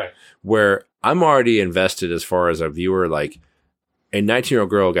manipulation. Right. Where I'm already invested as far as a viewer, like a 19-year-old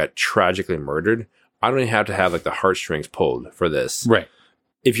girl got tragically murdered. I don't even have to have like the heartstrings pulled for this. Right.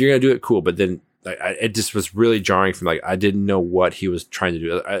 If you're going to do it, cool. But then it just was really jarring from like, I didn't know what he was trying to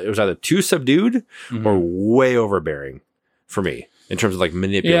do. It was either too subdued or way overbearing for me in terms of like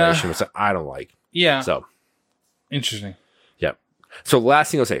manipulation, which I don't like. Yeah. So interesting. Yeah. So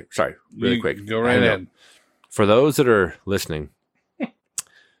last thing I'll say, sorry, really quick. Go right ahead. For those that are listening,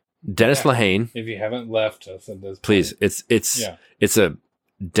 Dennis Lehane. If you haven't left us at this point. Please, it's a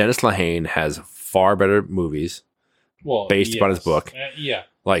Dennis Lehane has far better movies based upon his book.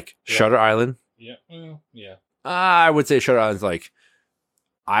 Like Shutter Island. Yeah. Well, yeah. I would say Shutter Island's like,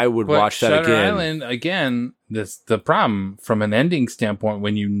 I would watch that Shutter again. Island, again, that's the problem from an ending standpoint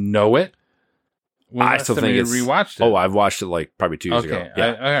when you know it. I still think it's rewatched it. Oh, I've watched it like probably 2 years ago.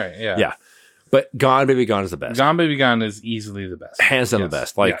 Yeah. All right. Yeah. Yeah. But Gone Baby Gone is the best. Gone Baby Gone is easily the best. Hands down the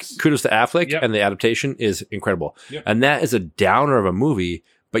best. Like kudos to Affleck and the adaptation is incredible. And that is a downer of a movie,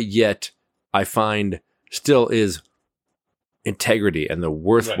 but yet I find still is integrity and the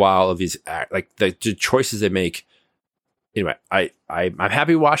worthwhile of these like the choices they make. Anyway, I'm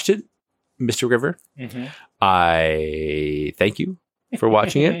happy we watched it, Mr. River. I thank you for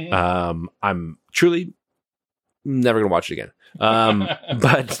watching it. I'm truly never gonna watch it again.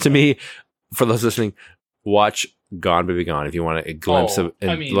 But to me, for those listening, watch Gone Baby Gone if you want a glimpse of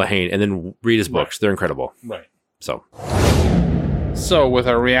Lehane, and then read his books. They're incredible. Right. So with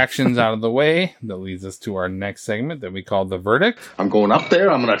our reactions out of the way, that leads us to our next segment that we call The Verdict. I'm going up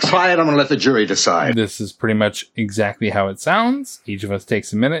there, I'm going to try it, I'm going to let the jury decide. This is pretty much exactly how it sounds. Each of us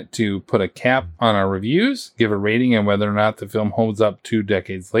takes a minute to put a cap on our reviews, give a rating, and whether or not the film holds up 2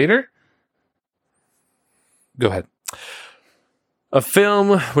 decades later. Go ahead. A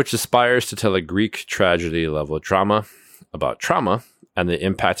film which aspires to tell a Greek tragedy level drama about trauma and the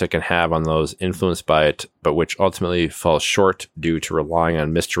impact it can have on those influenced by it, but which ultimately falls short due to relying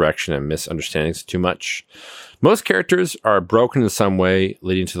on misdirection and misunderstandings too much. Most characters are broken in some way,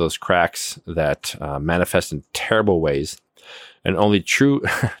 leading to those cracks that manifest in terrible ways. And only true,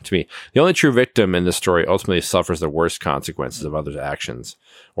 to me, the only true victim in this story ultimately suffers the worst consequences of others' actions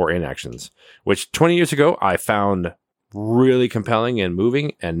or inactions, which 20 years ago I found really compelling and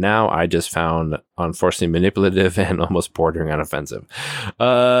moving, and now I just found unfortunately manipulative and almost bordering on offensive.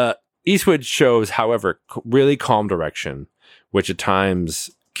 Eastwood shows, however, really calm direction, which at times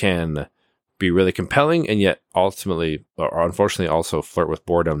can be really compelling and yet ultimately, or unfortunately, also flirt with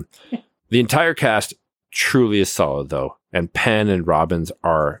boredom. The entire cast truly is solid, though, and Penn and Robbins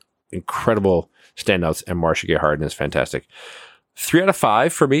are incredible standouts, and Marcia Gay Harden is fantastic. 3 out of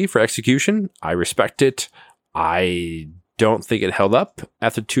 5 for me for execution. I respect it. I don't think it held up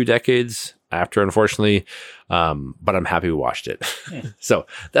after 2 decades after, unfortunately, but I'm happy we watched it. So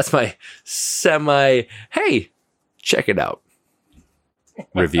that's my hey, check it out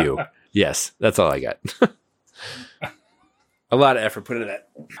review. Yes, that's all I got. A lot of effort put into that.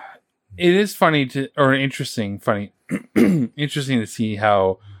 It is interesting to see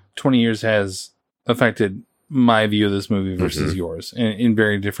how 20 years has affected my view of this movie versus yours in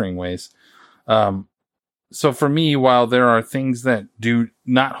very differing ways. So for me, while there are things that do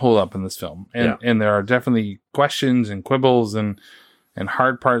not hold up in this film, and there are definitely questions and quibbles and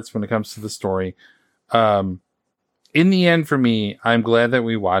hard parts when it comes to the story, in the end, for me, I'm glad that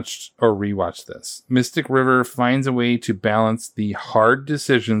we watched or rewatched this. Mystic River finds a way to balance the hard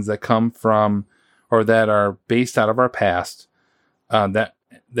decisions that come from or that are based out of our past that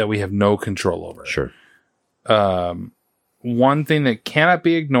we have no control over. Sure. One thing that cannot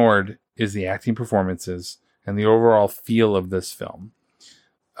be ignored is the acting performances and the overall feel of this film.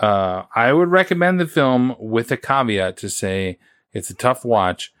 I would recommend the film with a caveat to say it's a tough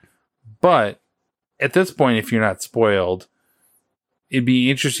watch, but at this point, if you're not spoiled, it'd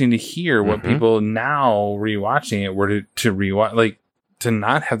be interesting to hear what people now rewatching it were to rewatch, like to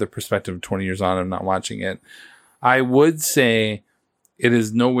not have the perspective of 20 years on and not watching it. I would say it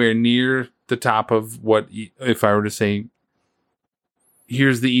is nowhere near the top of what, if I were to say,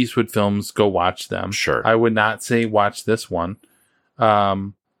 here's the Eastwood films, go watch them. Sure. I would not say watch this one.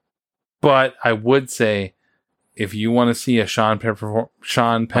 But I would say if you want to see a Sean Penn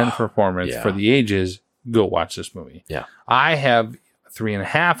performance for the ages, go watch this movie. Yeah. I have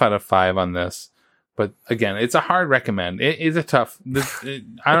 3.5 out of 5 on this. But again, it's a hard recommend. It is a tough.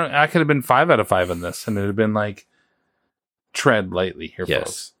 I could have been 5 out of 5 on this, and it'd have been like tread lightly here,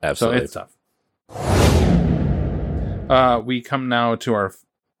 folks. Absolutely. So it's tough. We come now to our.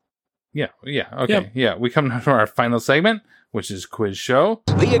 We come now to our final segment, which is Quiz Show.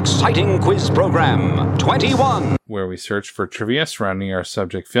 The exciting quiz program 21, where we search for trivia surrounding our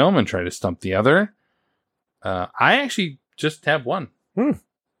subject film and try to stump the other. I actually just have one. I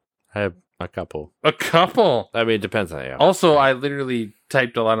have a couple. A couple. I mean, it depends on you. Also, I literally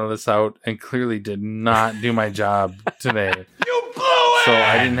typed a lot of this out and clearly did not do my job today. You blew it! So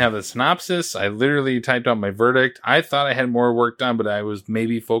I didn't have the synopsis. I literally typed out my verdict. I thought I had more work done, but I was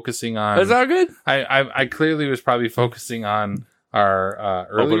maybe focusing on... That's all good? I clearly was probably focusing on our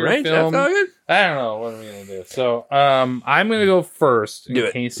earlier range? film. That's all good? I don't know what I'm going to do. So I'm going to go first in Do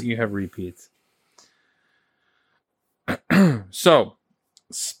it. case you have repeats. So,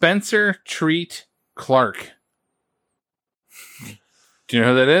 Spencer Treat Clark. Do you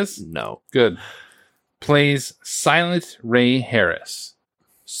know who that is? No. Good. Plays Silent Ray Harris.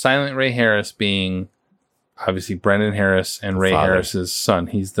 Silent Ray Harris being obviously Brendan Harris and Ray Father. Harris's son.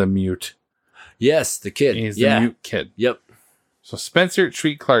 He's the mute. Yes, the kid. He's the mute kid. Yep. So Spencer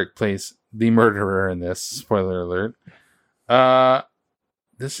Treat Clark plays the murderer in this. Spoiler alert.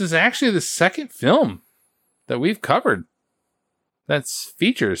 This is actually the second film that we've covered that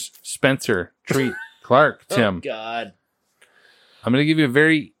features Spencer Treat Clark, Tim. Oh, God. I'm going to give you a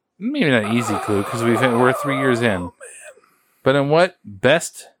very, maybe not easy clue because we're 3 years in. But in what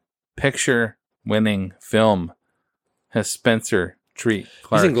Best Picture winning film has Spencer Treat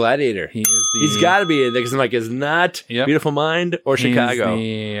Clark? He's in Gladiator. He's got to be in there because like, it's not Beautiful Mind or Chicago.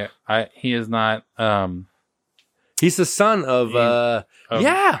 He is not. He's the son of her.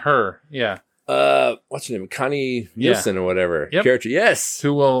 Yeah. What's her name? Connie Nielsen or whatever. Yep. Character. Yes.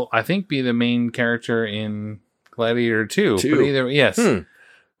 Who will, I think, be the main character in Gladiator 2. But either, yes.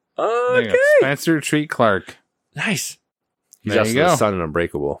 Okay. Spencer Treat Clark. Nice. He's There also you go. the son in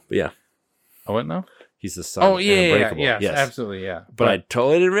Unbreakable. But yeah. Oh, what now? He's the son in yeah, Unbreakable. yes, Yes. absolutely, yeah. But I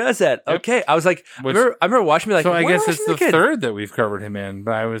totally didn't realize that. Yep. Okay. I was like, I remember watching me like, so I where guess was it's the the kid? third that we've covered him in,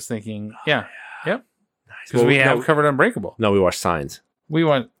 but I was thinking, yep. Nice. Because we have covered Unbreakable. No, we watched Signs. We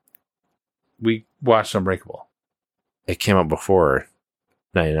watched Unbreakable. It came out before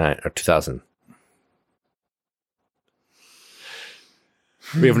 99 or 2000.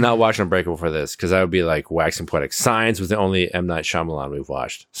 We have not watched Unbreakable for this because I would be like waxing poetic. Signs was the only M. Night Shyamalan we've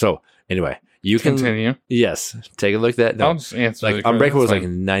watched. So anyway, you can continue. Yes, take a look at that. No, I'll just answer like the question. Unbreakable was That's like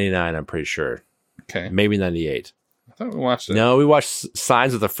fine. 99. I'm pretty sure. Okay. Maybe 98. I thought we watched it. No, we watched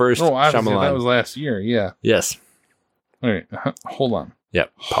Signs of the first obviously, Shyamalan. that was last year. Yeah. Yes. All right. Hold on.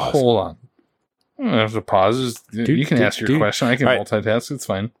 Yep. Pause. Hold on. I don't have to pause. You can ask your question. I can All right. multitask. It's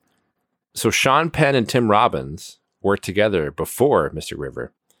fine. So Sean Penn and Tim Robbins worked together before Mystic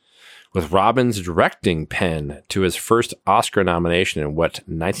River, with Robbins directing Penn to his first Oscar nomination in what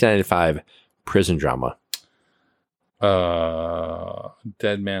 1995 prison drama?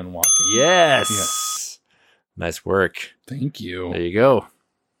 Dead Man Walking. Yes. Nice work. Thank you. There you go.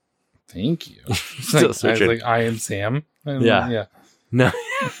 Thank you. Still I was searching. like, I am Sam. And Yeah. No.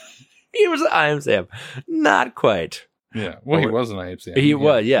 He was I Am Sam. Not quite. Yeah. Well, he wasn't I am Sam. He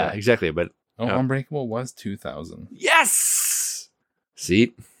was, yeah, exactly. But Unbreakable was 2000. yes.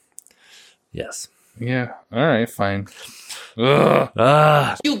 See? Yes. Yeah. All right. Fine.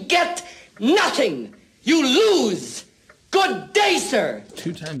 Ugh. You get nothing. You lose. Good day, sir.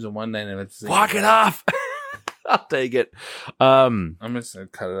 2 times in one night, and it's Walk it off. I'll take it. I'm just gonna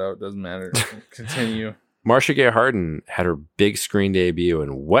cut it out. Doesn't matter. Continue. Marcia Gay Harden had her big screen debut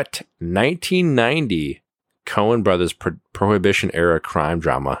in what 1990 Coen Brothers Prohibition era crime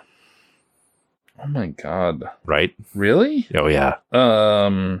drama. Oh my God. Right? Really? Oh yeah.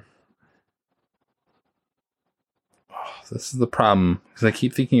 This is the problem because I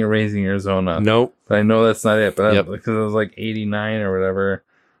keep thinking of Raising Arizona. Nope. But I know that's not it. But Yep. because it was like 89 or whatever.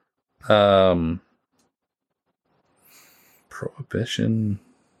 Prohibition.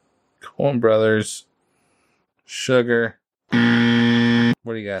 Coen Brothers. Sugar.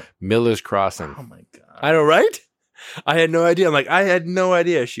 What do you got? Miller's Crossing. Oh my God. I know, right? I had no idea. I'm like, I had no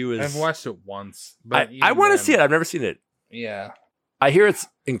idea she was. I've watched it once. But I want to see it. I've never seen it. Yeah. I hear it's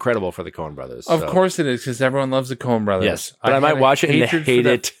incredible for the Coen Brothers. Of so. course it is because everyone loves the Coen Brothers. Yes. But I might watch it and hate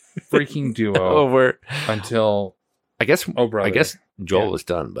it. Freaking duo. Over. Until. I guess. Oh, brother. I guess Joel is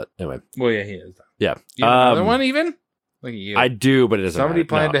done, but anyway. Well, yeah, he is done. Yeah. You have another one even? Look at you. I do, but it doesn't Somebody matter.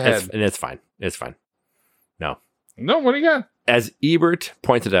 planned ahead. And it's fine. It's fine. No. No, what do you got? As Ebert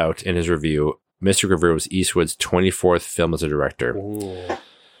pointed out in his review, Mr. River was Eastwood's 24th film as a director. Ooh.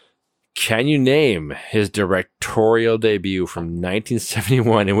 Can you name his directorial debut from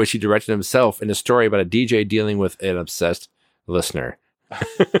 1971 in which he directed himself in a story about a DJ dealing with an obsessed listener?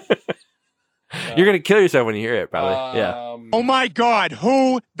 You're going to kill yourself when you hear it, probably. Yeah. Oh my God,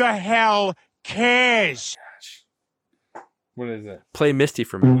 who the hell cares? What is it? Play Misty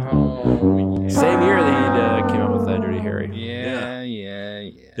for me. Oh, yeah. Same year that he came out with Dirty Harry.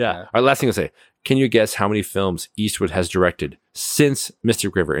 Yeah. All right, last thing I'll say. Can you guess how many films Eastwood has directed since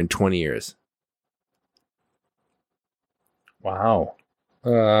Mystic River in 20 years? Wow.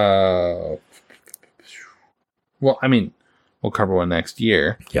 Well, I mean, we'll cover one next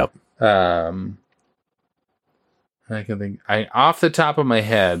year. Yep. I can think. Off the top of my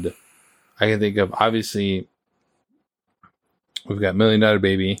head, I can think of obviously. We've got $1 Million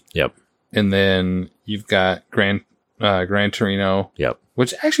Baby. Yep. And then you've got Gran Torino. Yep.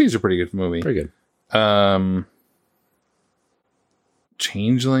 Which actually is a pretty good movie. Pretty good.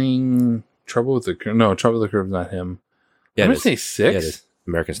 Changeling. Trouble with the Curve is not him. Yeah, I'm going to say 6. Yeah, it is.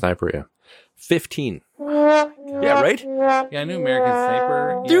 American Sniper, yeah. 15. Yeah, right? Yeah, I knew American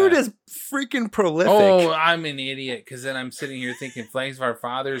Sniper. Dude Yeah. is freaking prolific. Oh, I'm an idiot because then I'm sitting here thinking Flags of Our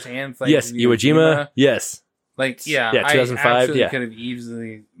Fathers and Flags yes, of Iwo Jima. Yes. Like, yeah, Yeah, 2005, I absolutely yeah. could have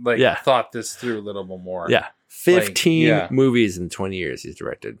easily thought this through a little bit more. Yeah. 15 yeah. movies in 20 years he's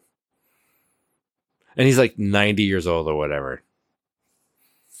directed. And he's like 90 years old or whatever.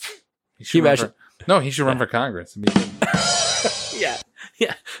 He Can you imagine? He should run for Congress. Yeah.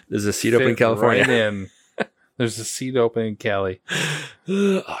 Yeah. There's a seat open in California. Right in. There's a seat open in Cali.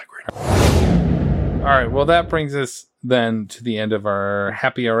 Awkward. All right. Well, that brings us then to the end of our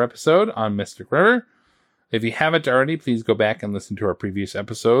happy hour episode on Mystic River. If you haven't already, please go back and listen to our previous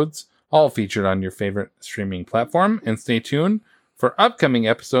episodes, all featured on your favorite streaming platform, and stay tuned for upcoming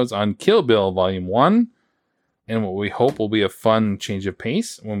episodes on Kill Bill Volume 1, and what we hope will be a fun change of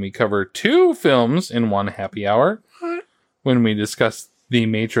pace when we cover 2 films in one happy hour, when we discuss The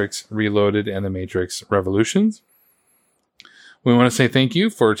Matrix Reloaded and The Matrix Revolutions. We want to say thank you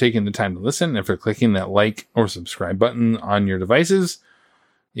for taking the time to listen and for clicking that like or subscribe button on your devices.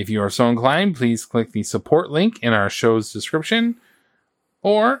 If you are so inclined, please click the support link in our show's description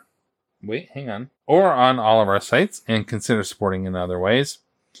or on all of our sites and consider supporting in other ways.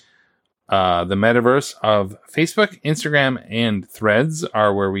 The metaverse of Facebook, Instagram, and Threads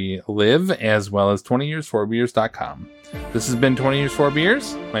are where we live, as well as 20years4beers.com. This has been 20 Years 4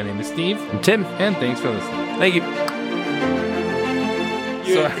 Beers. My name is Steve. I'm Tim. And thanks for listening. Thank you.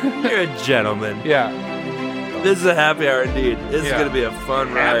 You're a gentleman. Yeah. This is a happy hour indeed. This is going to be a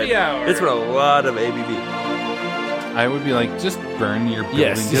fun ride. Happy hour. It's been a lot of ABV. I would be like, just burn your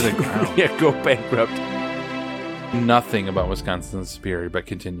building to the ground. Yeah, go bankrupt. Nothing about Wisconsin's superior, but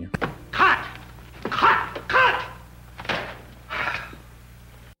continue.